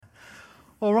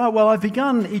All right, well, I've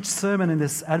begun each sermon in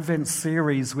this Advent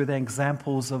series with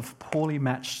examples of poorly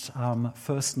matched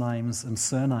first names and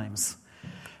surnames.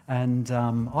 And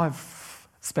I've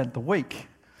spent the week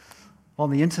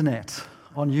on the internet,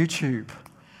 on YouTube,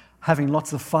 having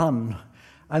lots of fun.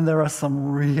 And there are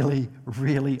some really,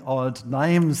 really odd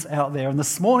names out there. And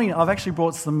this morning I've actually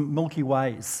brought some Milky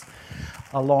Ways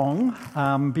along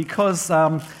because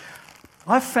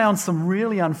I've found some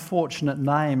really unfortunate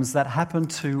names that happen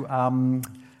to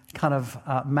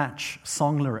match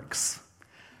song lyrics.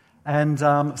 And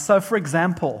so, for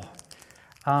example,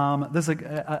 there's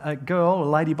a girl, a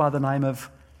lady by the name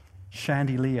of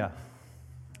Chandelier.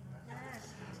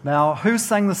 Now, who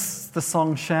sang the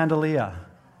song Chandelier?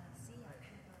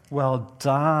 Well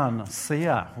done,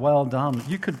 Sia. Well done.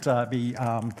 You could be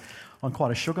on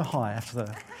quite a sugar high after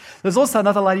that. There's also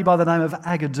another lady by the name of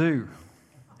Agadoo.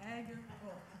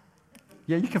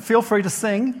 Yeah, you can feel free to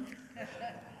sing.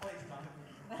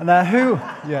 Now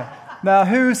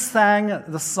who sang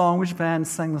the song, which band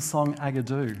sang the song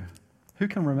Agadoo? Who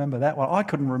can remember that one? I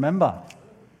couldn't remember.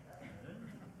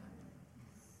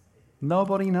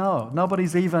 Nobody knows.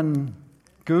 Nobody's even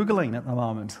Googling at the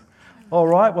moment. All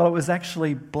right, well, it was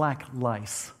actually Black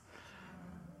Lace.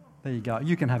 There you go.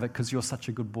 You can have it because you're such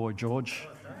a good boy, George.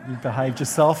 You behaved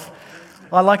yourself.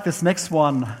 I like this next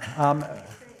one.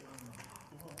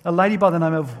 A lady by the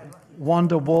name of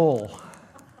Wonderwall.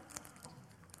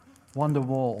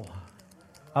 Wonderwall.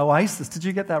 Oasis, did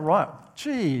you get that right?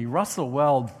 Gee, Russell,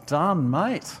 well done,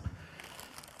 mate.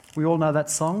 We all know that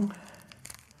song.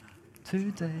 2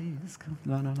 days.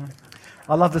 No.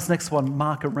 I love this next one,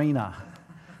 Macarena.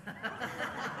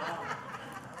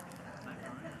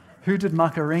 Who did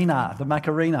Macarena? The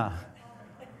Macarena.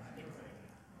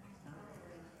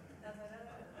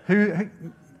 Who?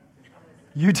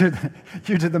 You did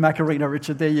the Macarena,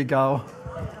 Richard. There you go.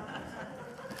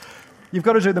 You've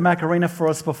got to do the Macarena for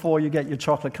us before you get your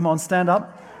chocolate. Come on, stand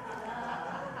up.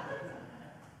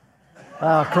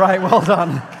 Great, well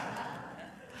done.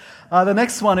 The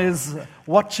next one is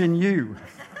Watching You.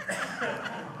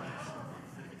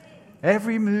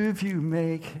 Every move you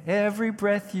make, every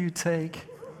breath you take.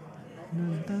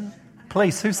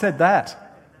 Please, who said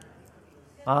that?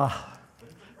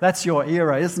 That's your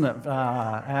era, isn't it,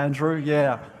 Andrew?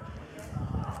 Yeah.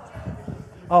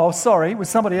 Oh, sorry, with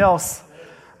somebody else.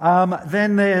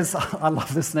 Then there's, I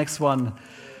love this next one,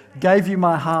 Gave You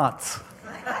My Heart.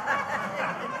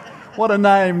 What a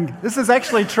name. This is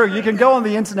actually true. You can go on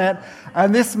the internet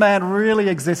and this man really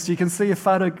exists. You can see a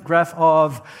photograph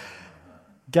of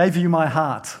Gave You My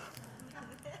Heart.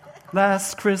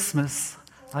 Last Christmas,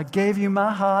 I gave you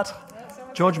my heart.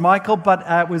 George Michael, but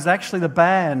it was actually the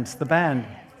band.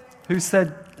 Who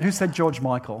said George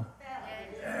Michael?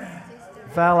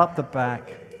 Val up the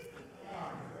back.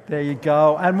 There you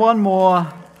go. And one more.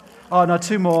 Oh, no,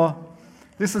 two more.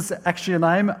 This is actually a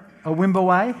name,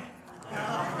 Awimbaway.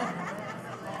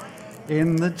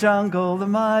 In the jungle, the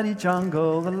mighty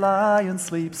jungle, the lion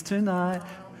sleeps tonight.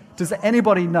 Does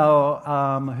anybody know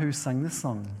who sang this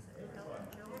song?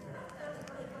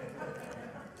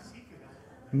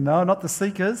 No, not the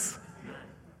Seekers.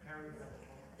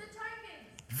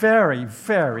 Very,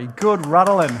 very good,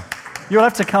 Rutherland. You'll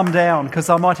have to come down because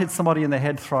I might hit somebody in the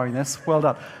head throwing this. Well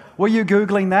done. Were you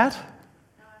Googling that?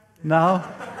 No?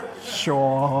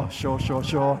 Sure.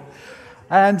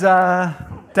 And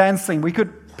dancing, we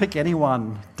could pick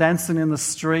anyone. Dancing in the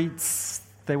streets,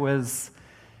 there was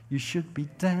You Should Be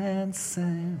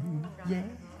Dancing, yeah.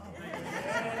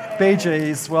 Bee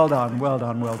Gees, well done.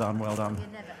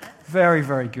 Very,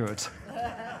 very good.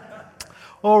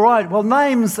 All right, well,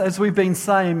 names, as we've been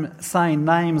saying,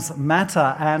 names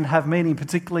matter and have meaning,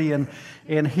 particularly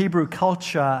in Hebrew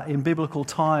culture in biblical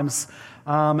times.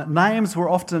 Names were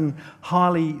often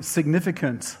highly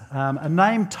significant. A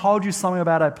name told you something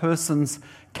about a person's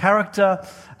character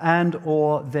and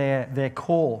or their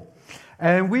call.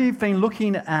 And we've been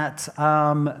looking at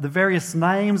the various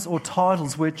names or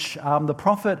titles which the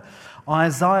prophet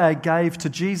Isaiah gave to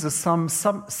Jesus some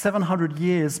 700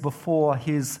 years before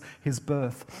his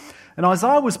birth. And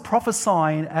Isaiah was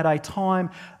prophesying at a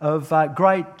time of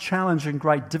great challenge and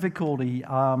great difficulty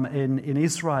in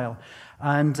Israel.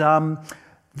 And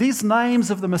these names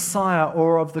of the Messiah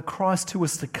or of the Christ who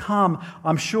was to come,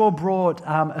 I'm sure brought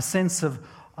a sense of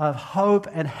hope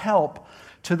and help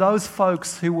to those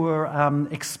folks who were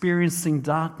experiencing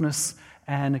darkness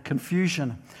and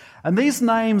confusion. And these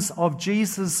names of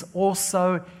Jesus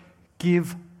also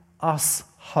give us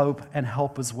hope and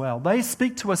help as well. They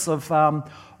speak to us of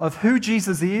who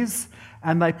Jesus is,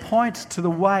 and they point to the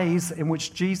ways in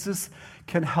which Jesus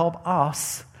can help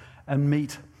us and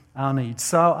meet our needs.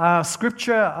 So our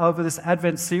scripture over this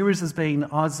Advent series has been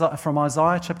from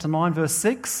Isaiah chapter 9, verse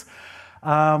 6.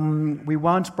 We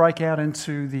won't break out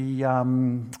into the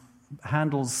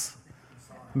Handel's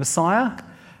Messiah.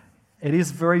 It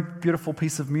is a very beautiful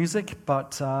piece of music,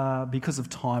 but because of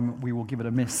time, we will give it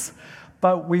a miss.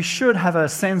 But we should have a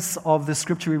sense of the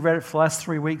scripture. We read it for the last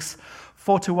 3 weeks.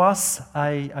 For to us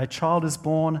a child is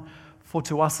born, for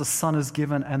to us a son is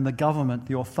given, and the government,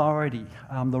 the authority,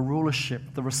 the rulership,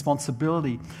 the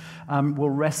responsibility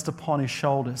will rest upon his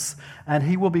shoulders. And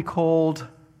he will be called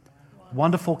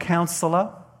Wonderful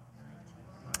Counselor,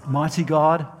 Mighty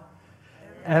God,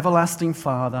 Everlasting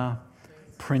Father,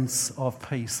 Prince of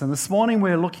Peace. And this morning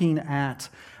we're looking at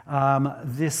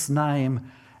this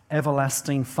name,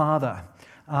 Everlasting Father.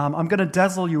 I'm going to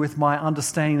dazzle you with my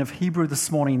understanding of Hebrew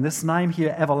this morning. This name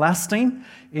here, everlasting,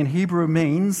 in Hebrew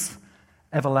means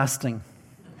everlasting.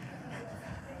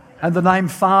 And the name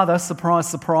Father, surprise,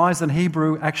 surprise, in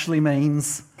Hebrew actually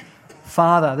means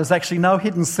Father. There's actually no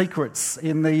hidden secrets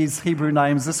in these Hebrew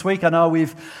names. This week, I know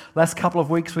last couple of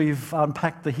weeks, we've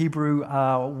unpacked the Hebrew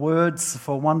words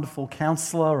for Wonderful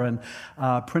Counselor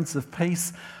and Prince of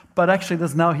Peace. But actually,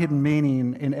 there's no hidden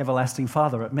meaning in Everlasting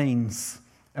Father. It means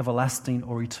everlasting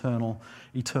or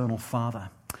eternal Father.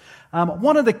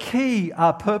 One of the key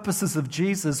purposes of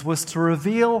Jesus was to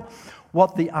reveal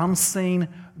what the unseen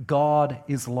God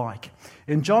is like.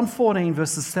 In John 14,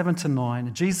 verses 7 to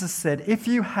 9, Jesus said, "If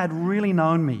you had really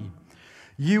known me,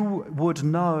 you would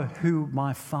know who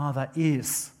my Father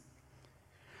is.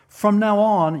 From now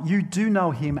on, you do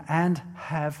know him and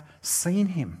have seen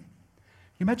him."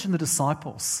 You imagine the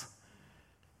disciples.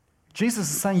 Jesus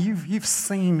is saying, you've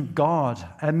seen God.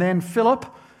 And then Philip,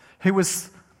 who was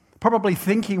probably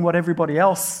thinking what everybody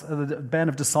else, the band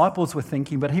of disciples, were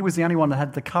thinking, but he was the only one that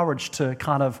had the courage to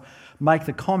kind of make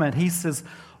the comment. He says,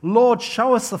 "Lord,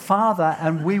 show us the Father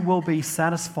and we will be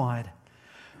satisfied."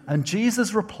 And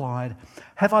Jesus replied,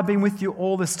 "Have I been with you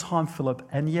all this time, Philip,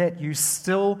 and yet you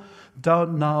still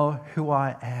don't know who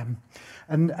I am?"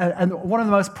 And one of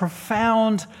the most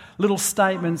profound little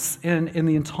statements in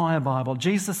the entire Bible,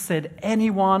 Jesus said,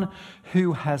 "Anyone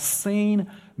who has seen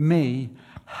me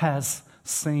has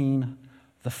seen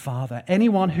the Father."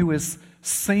 Anyone who has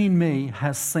seen me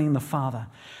has seen the Father.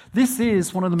 This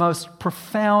is one of the most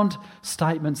profound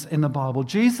statements in the Bible.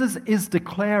 Jesus is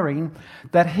declaring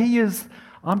that he is,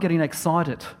 I'm getting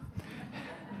excited.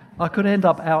 I could end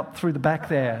up out through the back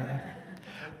there.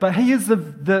 But he is the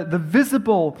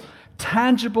visible,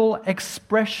 tangible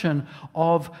expression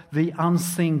of the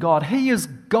unseen God. He is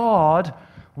God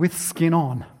with skin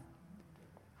on.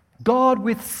 God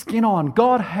with skin on.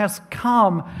 God has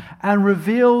come and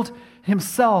revealed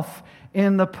himself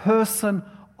in the person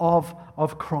of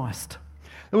Christ.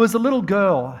 There was a little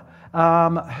girl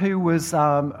who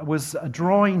was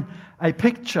drawing a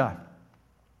picture.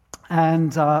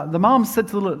 And the mum said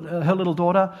to her little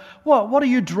daughter, what are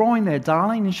you drawing there,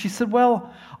 darling? And she said,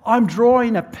 "Well, I'm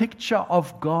drawing a picture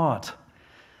of God."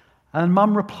 And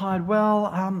mum replied,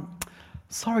 "Well,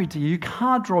 sorry dear, you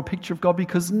can't draw a picture of God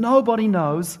because nobody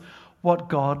knows what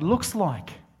God looks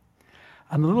like."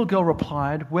 And the little girl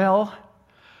replied, "Well,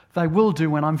 they will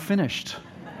do when I'm finished."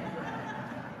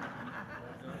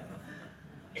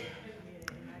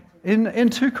 In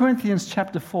 2 Corinthians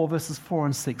chapter 4, verses 4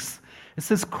 and 6, it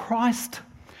says, "Christ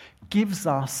gives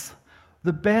us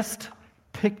the best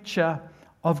picture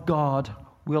of God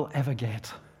we'll ever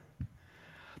get."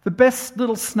 The best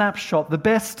little snapshot, the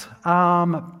best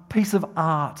piece of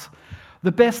art,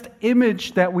 the best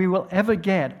image that we will ever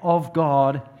get of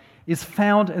God is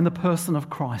found in the person of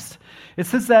Christ. It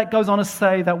says that, goes on to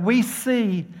say that we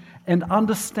see and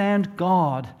understand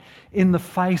God in the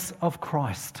face of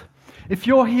Christ. If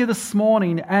you're here this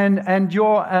morning and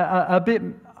you're a bit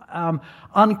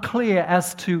unclear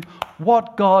as to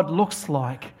what God looks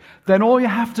like, then all you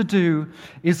have to do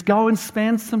is go and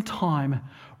spend some time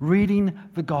reading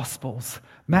the Gospels,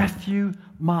 Matthew,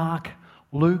 Mark,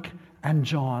 Luke, and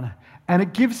John. And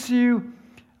it gives you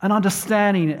an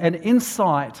understanding, an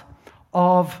insight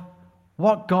of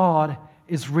what God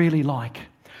is really like.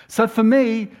 So for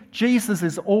me, Jesus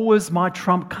is always my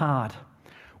trump card.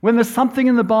 When there's something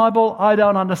in the Bible I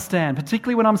don't understand,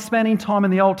 particularly when I'm spending time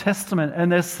in the Old Testament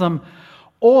and there's some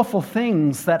awful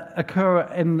things that occur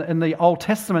in the Old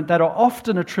Testament that are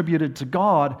often attributed to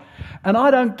God, and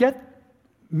I don't get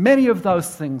many of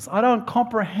those things. I don't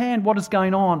comprehend what is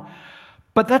going on,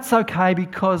 but that's okay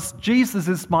because Jesus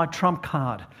is my trump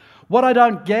card. What I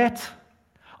don't get,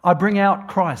 I bring out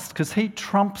Christ because he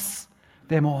trumps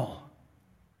them all.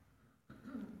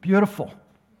 Beautiful.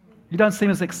 You don't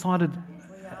seem as excited.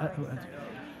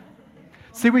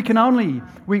 See, we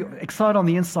excite on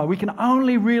the inside, we can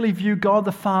only really view God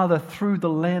the Father through the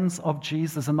lens of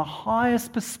Jesus. And the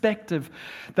highest perspective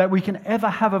that we can ever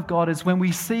have of God is when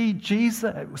we see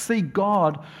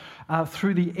God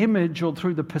through the image or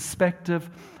through the perspective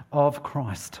of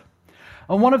Christ.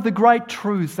 And one of the great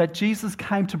truths that Jesus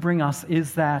came to bring us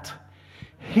is that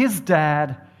his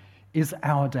dad is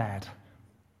our dad.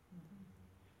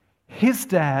 His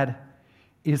dad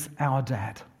is our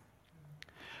dad.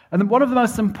 And one of the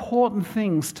most important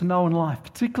things to know in life,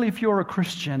 particularly if you're a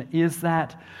Christian, is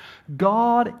that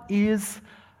God is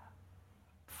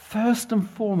first and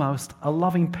foremost a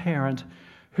loving parent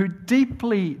who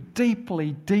deeply,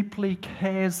 deeply, deeply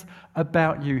cares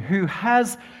about you, who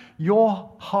has your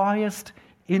highest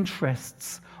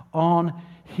interests on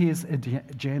his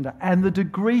agenda. And the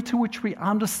degree to which we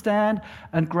understand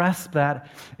and grasp that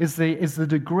is the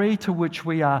degree to which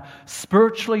we are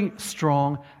spiritually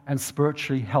strong and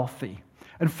spiritually healthy.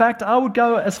 In fact, I would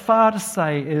go as far to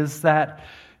say is that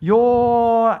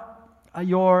your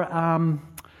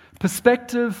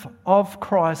perspective of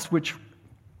Christ, which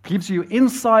gives you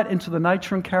insight into the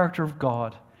nature and character of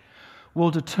God,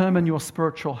 will determine your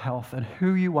spiritual health and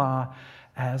who you are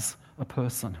as a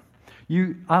person.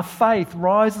 Our faith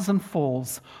rises and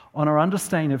falls on our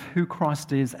understanding of who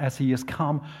Christ is as he has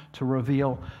come to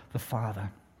reveal the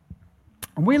Father.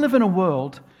 And we live in a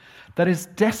world that is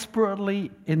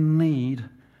desperately in need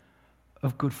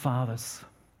of good fathers.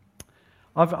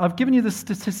 I've given you this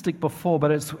statistic before,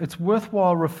 but it's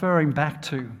worthwhile referring back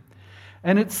to.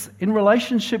 And it's in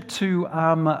relationship to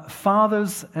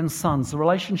fathers and sons, the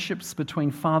relationships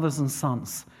between fathers and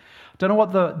sons. I don't know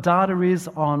what the data is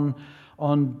on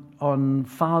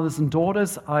fathers and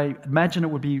daughters. I imagine it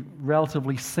would be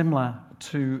relatively similar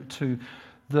to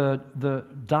the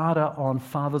data on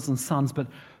fathers and sons. But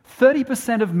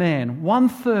 30% of men,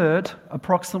 1/3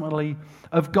 approximately,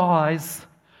 of guys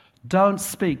don't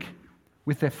speak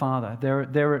with their father.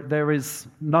 There is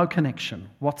no connection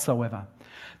whatsoever.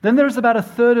 Then there's about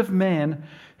 1/3 of men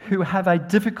who have a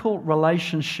difficult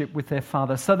relationship with their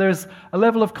father. So there's a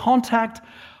level of contact,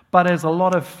 but there's a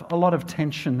lot of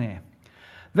tension there.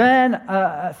 Then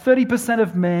 30%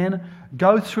 of men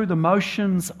go through the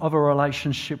motions of a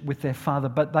relationship with their father,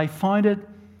 but they find it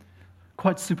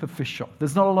quite superficial.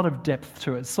 There's not a lot of depth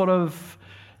to it. Sort of,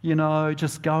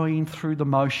 just going through the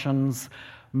motions,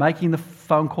 making the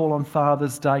phone call on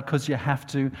Father's Day because you have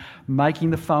to, making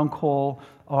the phone call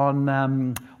on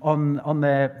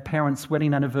their parents'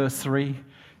 wedding anniversary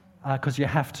because you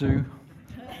have to,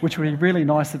 which would be really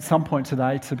nice at some point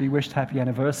today to be wished happy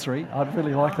anniversary. I'd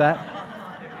really like that.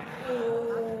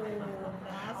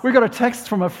 We got a text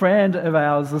from a friend of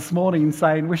ours this morning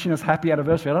saying, wishing us happy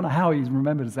anniversary. I don't know how he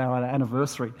remembered it's our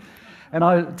anniversary. And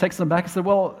I texted him back and said,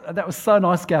 well, that was so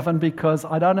nice, Gavin, because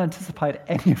I don't anticipate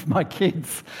any of my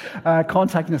kids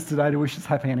contacting us today to wish us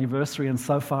happy anniversary, and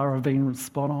so far I've been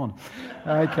spot on.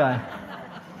 Okay.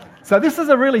 So this is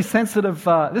a really sensitive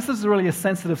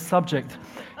subject.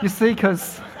 You see,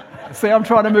 I'm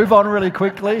trying to move on really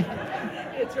quickly.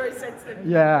 It's very sensitive.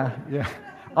 Yeah.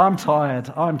 I'm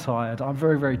tired. I'm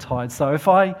very, very tired. So if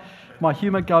my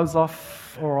humour goes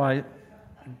off or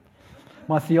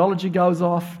my theology goes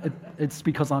off, it's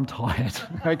because I'm tired,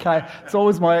 okay? It's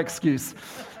always my excuse.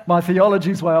 My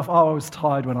theology's way off. Oh, I was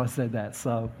tired when I said that.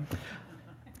 So,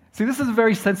 see, this is a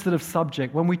very sensitive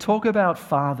subject. When we talk about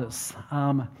fathers,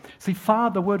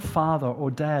 the word father or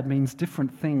dad means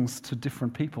different things to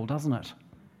different people, doesn't it?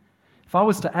 If I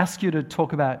was to ask you to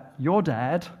talk about your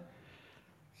dad,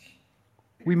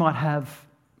 we'll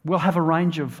have a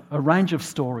range of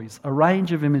stories, a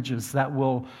range of images that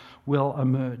will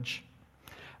emerge.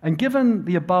 And given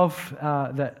the above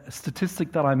that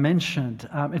statistic that I mentioned,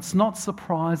 it's not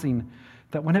surprising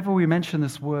that whenever we mention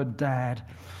this word dad,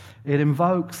 it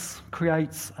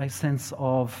creates a sense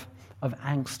of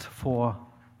angst for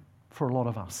a lot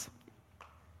of us.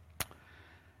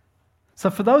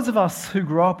 So for those of us who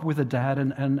grew up with a dad,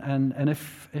 and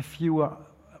if you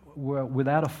were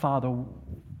without a father,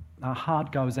 our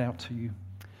heart goes out to you.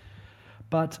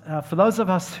 But for those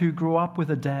of us who grew up with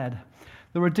a dad,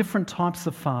 there are different types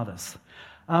of fathers.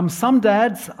 Some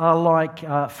dads are like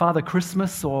Father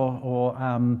Christmas or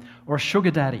a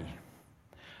sugar daddy.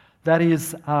 That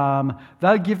is,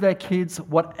 they'll give their kids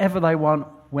whatever they want,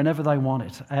 whenever they want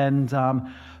it. And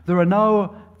there are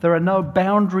no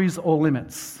boundaries or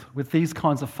limits with these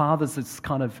kinds of fathers. It's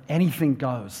kind of anything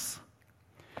goes.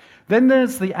 Then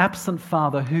there's the absent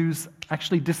father who's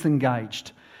actually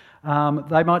disengaged.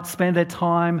 They might spend their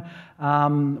time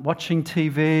watching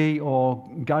TV or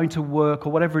going to work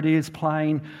or whatever it is,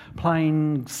 playing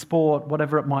sport,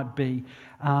 whatever it might be.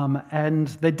 And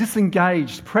they're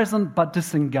disengaged, present but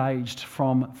disengaged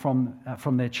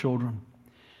from their children.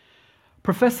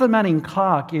 Professor Manning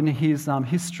Clark, in his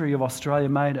History of Australia,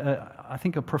 made, I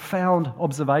think, a profound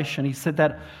observation. He said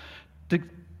that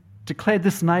declared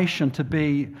this nation to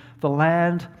be the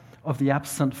land of the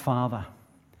absent father.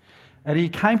 And he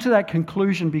came to that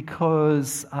conclusion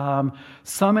because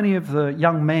so many of the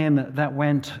young men that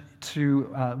went to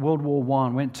World War I,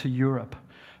 went to Europe,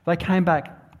 they came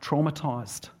back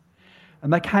traumatized.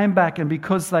 And they came back, and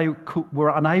because they were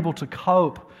unable to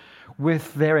cope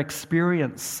with their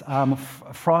experience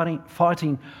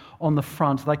fighting on the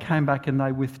front, they came back and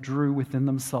they withdrew within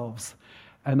themselves.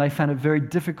 And they found it very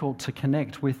difficult to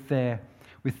connect with their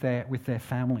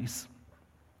families.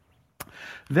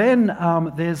 Then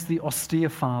there's the austere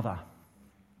father.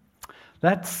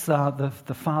 That's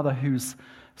the father who's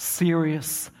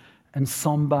serious and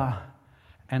somber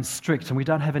and strict. And we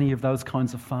don't have any of those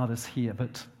kinds of fathers here,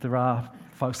 but there are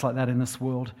folks like that in this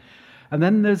world. And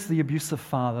then there's the abusive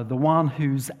father, the one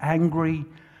who's angry,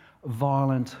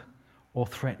 violent, or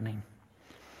threatening.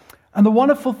 And the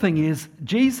wonderful thing is,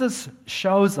 Jesus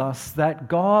shows us that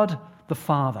God, the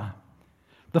Father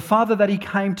that he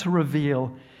came to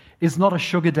reveal, is not a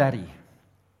sugar daddy.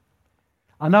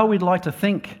 I know we'd like to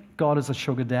think God is a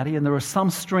sugar daddy, and there are some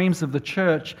streams of the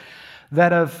church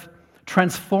that have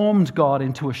transformed God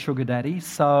into a sugar daddy.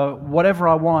 So whatever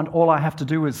I want, all I have to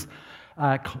do is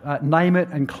name it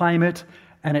and claim it,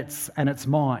 and it's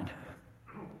mine.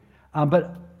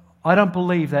 But I don't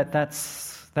believe that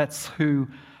that's who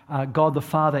God the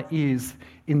Father is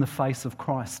in the face of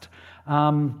Christ.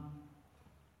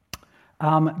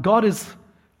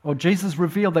 Jesus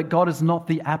revealed that God is not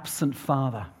the absent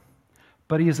Father,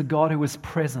 but he is a God who is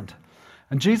present.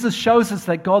 And Jesus shows us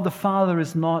that God the Father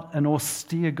is not an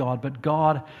austere God, but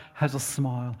God has a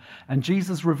smile. And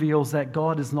Jesus reveals that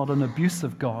God is not an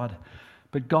abusive God,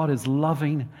 but God is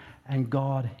loving and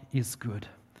God is good.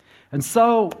 And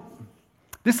so,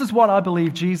 this is what I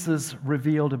believe Jesus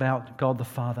revealed about God the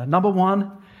Father. Number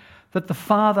one, that the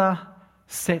Father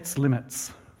sets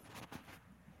limits.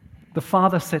 The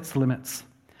Father sets limits.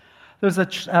 There's a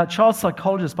child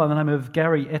psychologist by the name of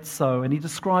Gary Etzo, and he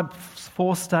described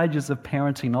 4 stages of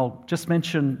parenting. I'll just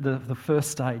mention the first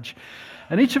stage.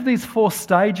 And each of these 4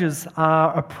 stages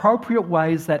are appropriate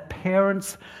ways that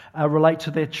parents relate to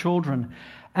their children.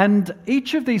 And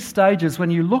each of these stages,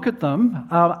 when you look at them,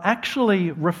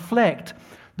 actually reflect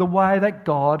the way that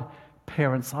God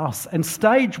parents us. And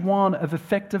stage 1 of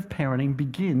effective parenting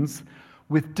begins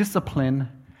with discipline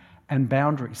and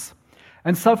boundaries.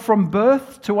 And so from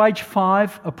birth to age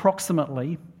 5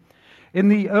 approximately, in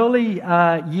the early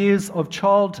years of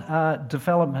child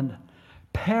development,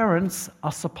 parents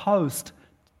are supposed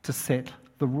to set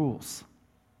the rules.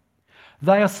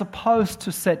 They are supposed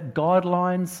to set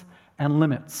guidelines and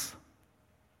limits.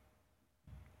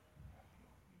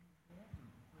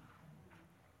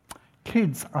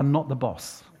 Kids are not the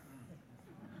boss.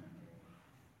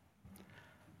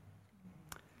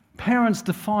 Parents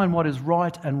define what is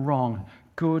right and wrong,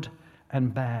 good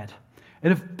and bad.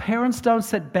 And if parents don't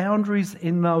set boundaries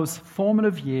in those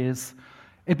formative years,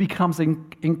 it becomes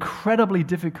incredibly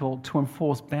difficult to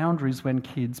enforce boundaries when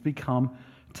kids become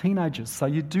teenagers. So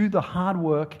you do the hard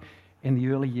work in the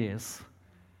early years.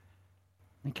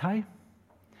 Okay?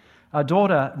 Our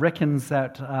daughter reckons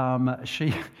that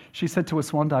she said to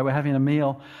us one day, we're having a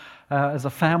meal as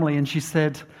a family, and she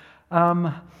said,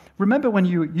 remember when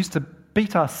you used to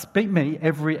beat me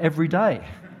every day?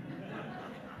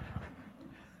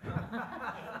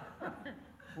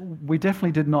 We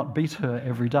definitely did not beat her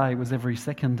every day. It was every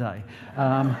second day.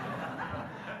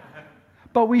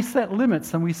 But we set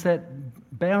limits and we set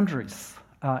boundaries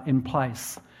in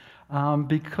place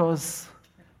because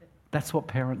that's what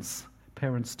parents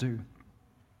do.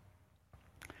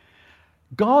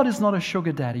 God is not a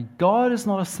sugar daddy. God is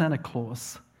not a Santa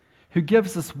Claus who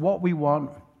gives us what we want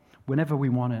whenever we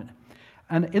want it.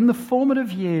 And in the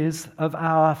formative years of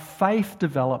our faith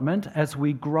development, as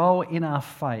we grow in our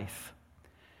faith,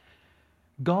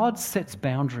 God sets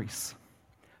boundaries.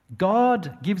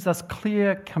 God gives us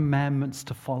clear commandments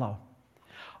to follow.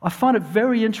 I find it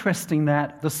very interesting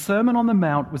that the Sermon on the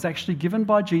Mount was actually given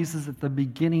by Jesus at the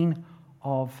beginning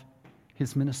of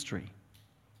his ministry.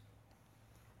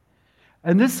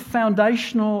 And this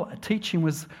foundational teaching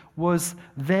was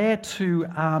there to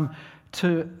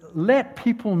let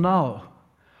people know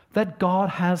that God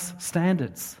has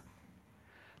standards,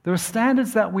 There are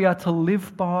standards that we are to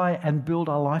live by and build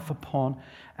our life upon.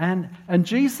 And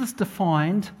Jesus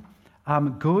defined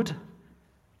good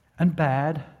and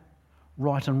bad,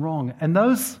 right and wrong. And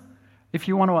those, if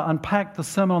you want to unpack the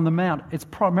Sermon on the Mount, it's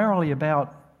primarily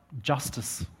about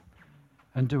justice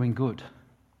and doing good.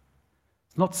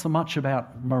 It's not so much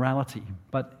about morality,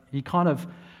 but he kind of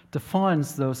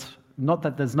defines those, not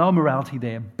that there's no morality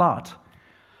there, but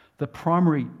the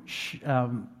primary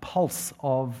pulse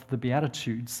of the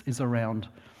Beatitudes is around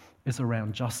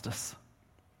justice.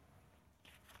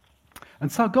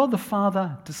 And so God the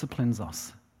Father disciplines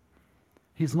us.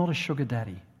 He's not a sugar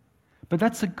daddy. But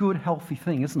that's a good, healthy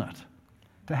thing, isn't it?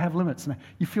 To have limits.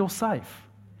 You feel safe.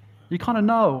 You kind of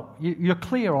know, you're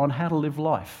clear on how to live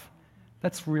life.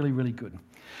 That's really, really good.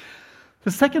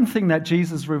 The second thing that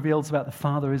Jesus reveals about the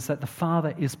Father is that the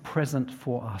Father is present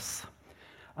for us.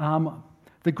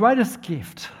 The greatest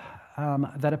gift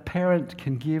that a parent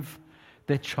can give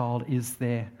their child is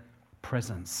their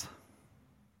presence.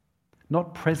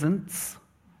 Not presents,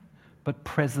 but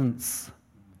presence.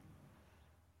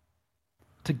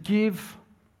 To give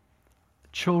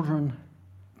children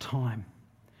time.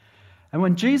 And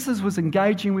when Jesus was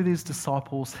engaging with his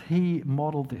disciples, he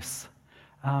modeled this.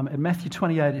 In Matthew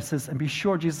 28, it says,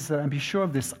 Jesus said, and be sure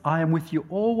of this, I am with you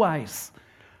always.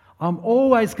 I'm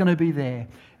always going to be there,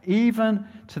 even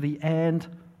to the end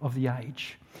of the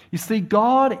age. You see,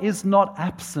 God is not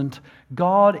absent.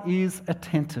 God is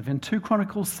attentive. In 2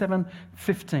 Chronicles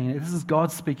 7:15, this is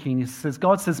God speaking. He says,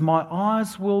 God says, my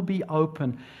eyes will be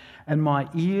open and my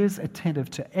ears attentive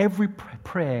to every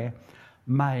prayer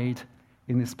made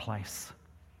in this place.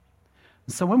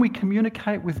 So when we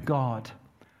communicate with God,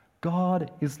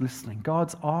 God is listening.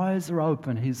 God's eyes are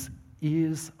open. His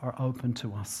ears are open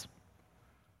to us.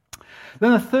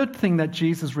 Then the third thing that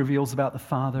Jesus reveals about the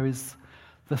Father is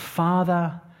the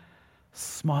Father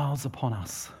smiles upon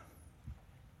us.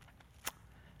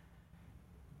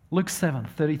 Luke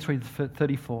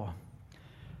 7:33-34.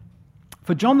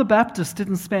 For John the Baptist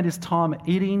didn't spend his time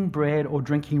eating bread or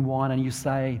drinking wine, and you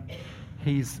say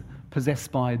he's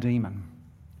possessed by a demon.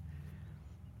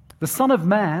 The Son of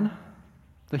Man,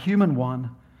 the human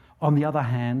one, on the other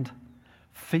hand,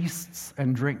 feasts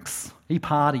and drinks. He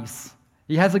parties.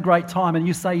 He has a great time, and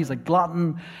you say he's a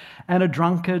glutton and a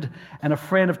drunkard and a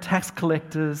friend of tax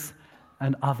collectors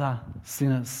and other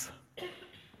sinners.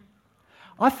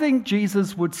 I think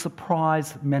Jesus would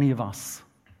surprise many of us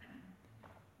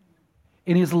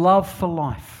in his love for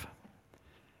life.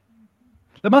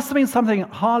 There must have been something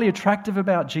highly attractive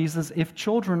about Jesus if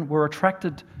children were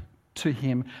attracted to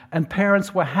him and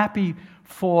parents were happy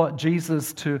for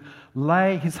Jesus to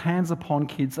lay his hands upon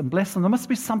kids and bless them. There must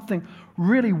be something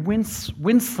really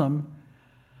winsome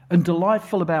and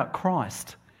delightful about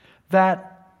Christ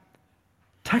that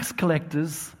tax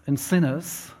collectors and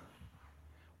sinners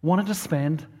wanted to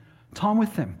spend time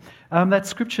with him. That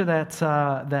scripture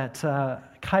that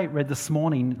Kate read this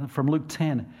morning from Luke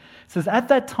 10 says, at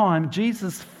that time,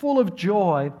 Jesus, full of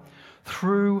joy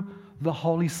through the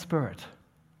Holy Spirit.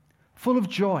 Full of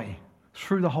joy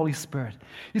through the Holy Spirit.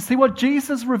 You see, what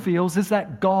Jesus reveals is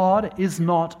that God is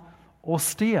not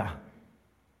austere.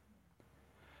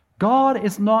 God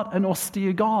is not an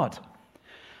austere God.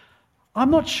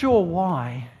 I'm not sure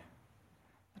why.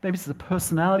 Maybe it's a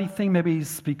personality thing. Maybe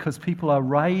it's because people are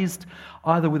raised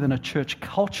either within a church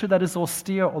culture that is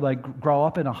austere or they grow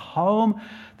up in a home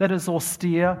that is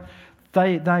austere.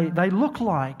 They look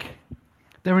like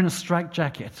they're in a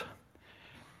straitjacket.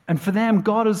 And for them,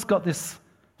 God has got this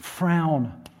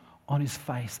frown on his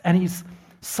face. And he's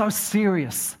so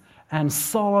serious and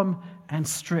solemn and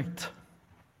strict.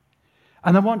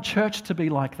 And they want church to be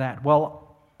like that.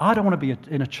 Well, I don't want to be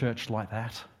in a church like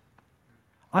that.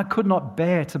 I could not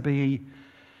bear to be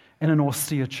in an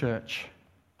austere church.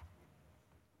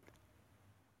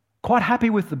 Quite happy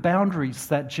with the boundaries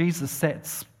that Jesus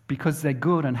sets because they're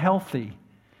good and healthy.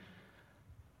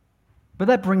 But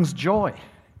that brings joy.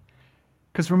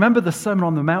 Because remember, the Sermon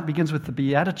on the Mount begins with the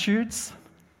Beatitudes.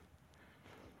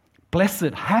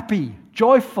 Blessed, happy,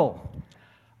 joyful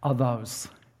are those.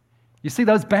 You see,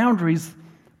 those boundaries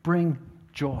bring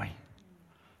joy.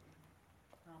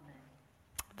 Amen.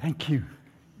 Thank you.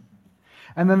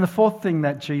 And then the fourth thing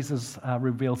that Jesus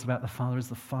reveals about the Father is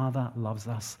the Father loves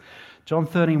us. John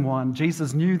 13:1,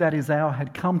 Jesus knew that his hour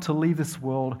had come to leave this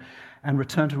world and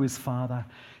return to his Father.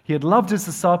 He had loved his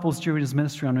disciples during his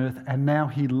ministry on earth, and now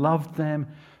he loved them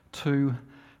to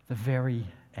the very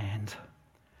end.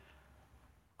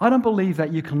 I don't believe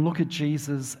that you can look at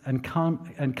Jesus and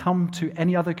come to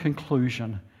any other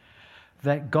conclusion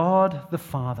that God the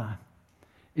Father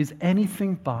is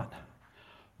anything but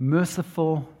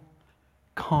merciful,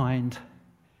 kind,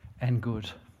 and good.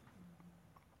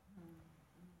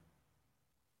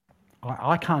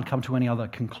 I can't come to any other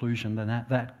conclusion than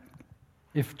that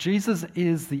if Jesus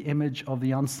is the image of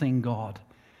the unseen God,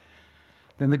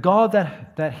 then the God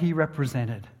that he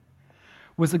represented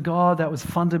was a God that was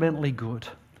fundamentally good,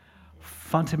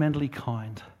 fundamentally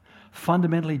kind,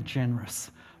 fundamentally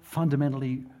generous,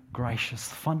 fundamentally gracious,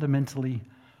 fundamentally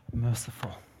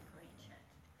merciful.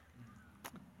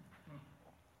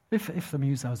 If the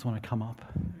musos want to come up.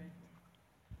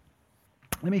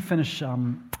 Let me finish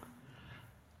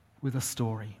with a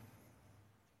story.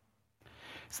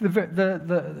 So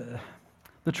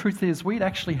the truth is, we'd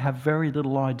actually have very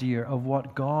little idea of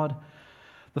what God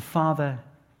the Father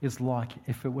is like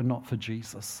if it were not for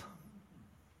Jesus.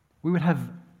 We would have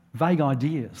vague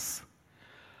ideas,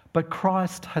 but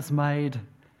Christ has made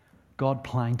God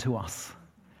plain to us.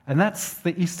 And that's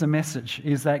the Easter message,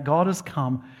 is that God has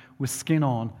come with skin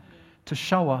on to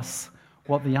show us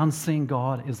what the unseen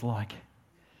God is like.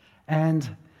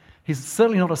 And he's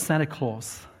certainly not a Santa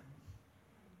Claus,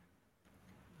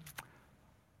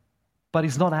 but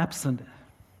he's not absent,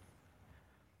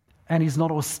 and he's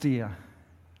not austere,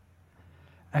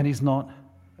 and he's not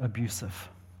abusive.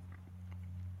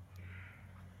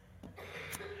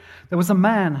 There was a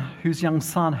man whose young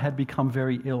son had become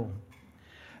very ill.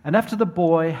 And after the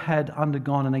boy had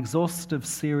undergone an exhaustive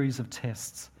series of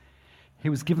tests, he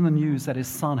was given the news that his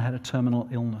son had a terminal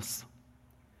illness.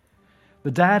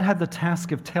 The dad had the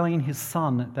task of telling his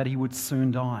son that he would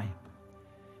soon die.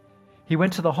 He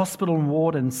went to the hospital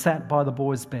ward and sat by the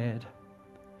boy's bed.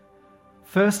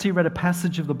 First, he read a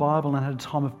passage of the Bible and had a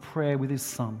time of prayer with his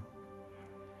son.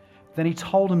 Then he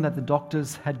told him that the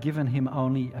doctors had given him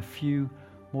only a few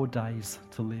more days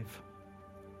to live.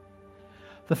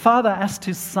 The father asked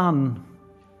his son,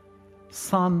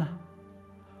 "Son,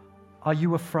 are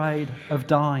you afraid of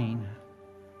dying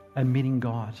and meeting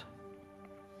God?"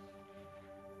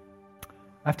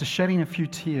 After shedding a few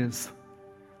tears,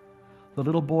 the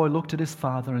little boy looked at his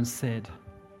father and said,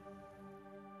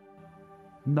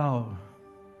 "No,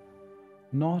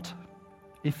 not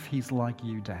if he's like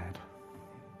you, Dad."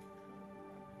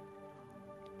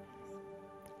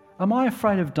 Am I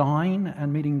afraid of dying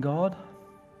and meeting God?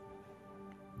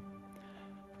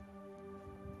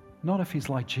 Not if he's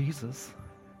like Jesus.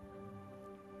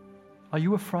 Are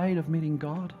you afraid of meeting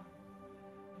God?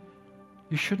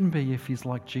 You shouldn't be if he's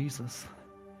like Jesus,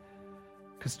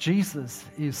 because Jesus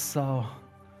is so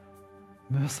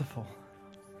merciful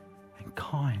and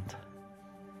kind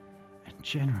and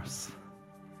generous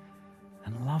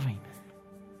and loving.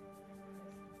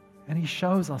 And he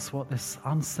shows us what this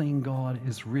unseen God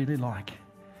is really like.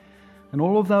 And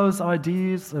all of those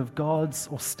ideas of God's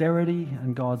austerity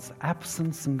and God's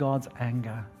absence and God's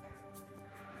anger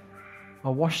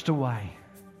are washed away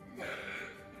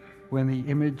when the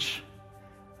image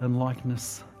and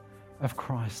likeness of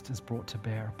Christ is brought to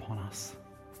bear upon us.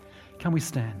 Can we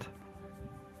stand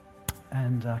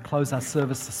and close our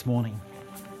service this morning?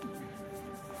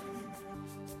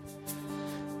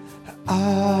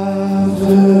 I've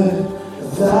heard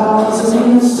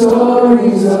 1,000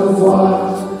 stories of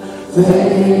what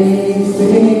they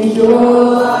think you're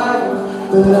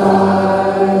like, but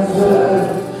I've heard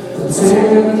the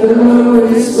tender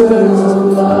whispers of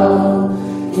love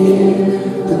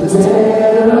in the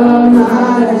dead of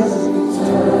night.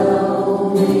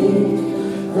 Tell me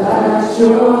that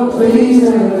you're pleased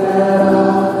and that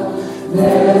I'm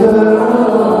never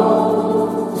alone.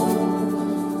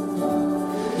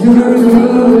 You're a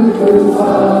good, good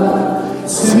Father.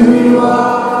 It's who you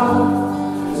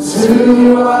are. It's who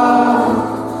you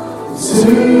are. It's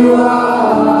who you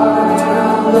are. And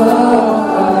I'm loved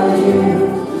by you.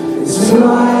 It's who I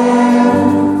am.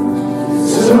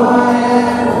 It's who I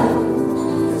am.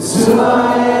 It's who I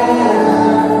am.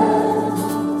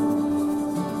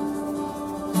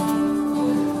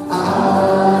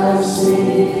 I've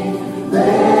seen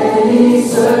many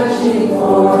searching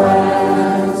for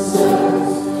answers,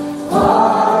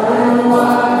 far and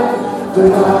wide,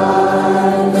 but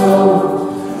I know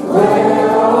we're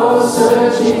all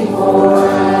searching for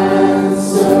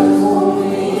answers.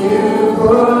 Only you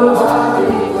provide,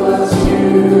 because you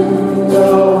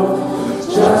know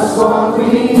just what we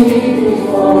need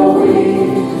before we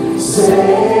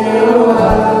say a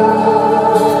word.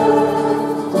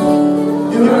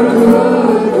 You're a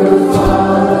good, good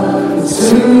Father. It's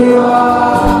who you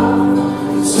are.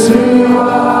 It's who you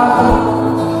are.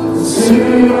 It's who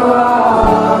you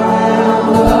are, and I'm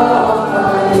loved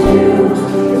by you.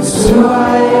 It's who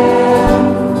I am.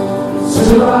 It's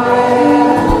who I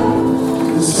am.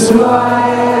 It's who I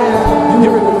am.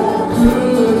 You're a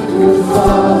good, good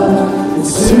Father.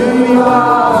 It's who you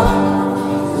are.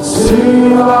 It's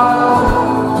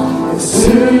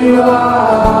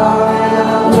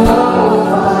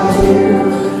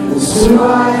who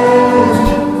I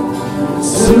am.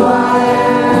 It's who I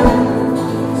am.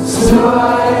 It's who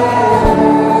I am.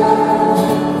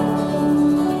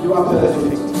 You are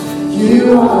perfect.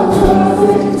 You are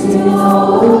perfect in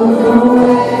all of your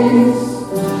ways.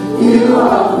 You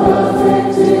are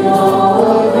perfect in all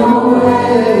of your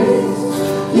ways.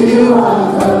 You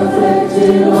are perfect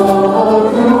in all of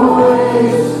your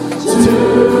ways. You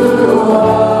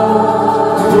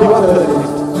are perfect.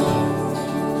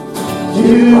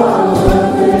 You are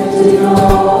perfect in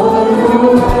all of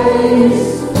your ways.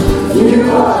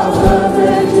 You are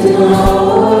perfect in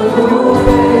all of your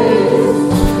ways.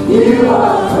 You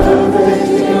are perfect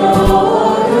in all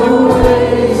of your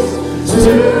ways.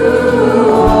 To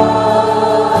us,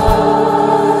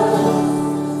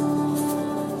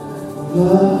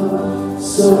 love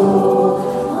so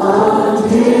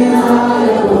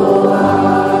undeniable,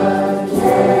 I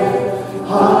can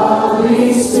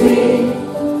hardly speak.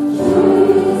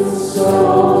 Truth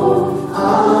so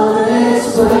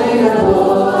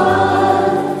unexplainable, I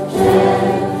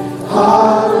can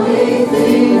hardly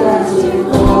think that you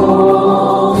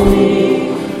call me.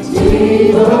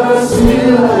 Deeper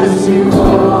still as you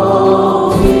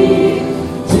call me.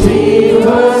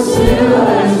 Deeper still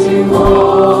as you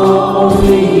call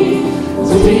me.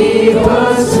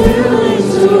 Deeper still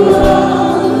into love.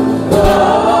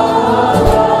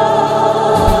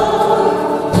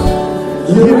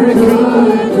 You're a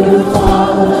good, good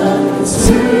Father. It's